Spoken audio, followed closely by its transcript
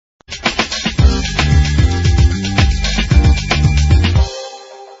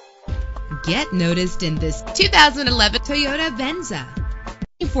get noticed in this 2011 Toyota Venza.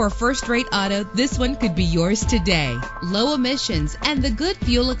 For a first-rate auto, this one could be yours today. Low emissions and the good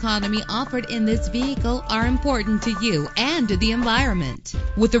fuel economy offered in this vehicle are important to you and to the environment.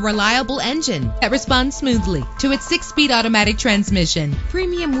 With a reliable engine that responds smoothly to its 6-speed automatic transmission,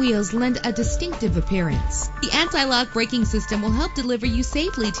 premium wheels lend a distinctive appearance. The anti-lock braking system will help deliver you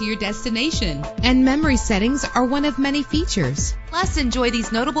safely to your destination. And memory settings are one of many features. Plus, enjoy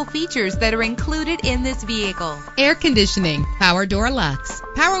these notable features that are included in this vehicle: air conditioning, power door locks,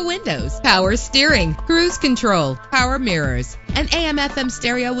 power windows, power steering, cruise control, power mirrors, an AM/FM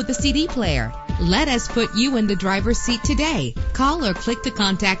stereo with a CD player. Let us put you in the driver's seat today. Call or click to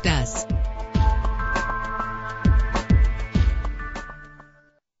contact us.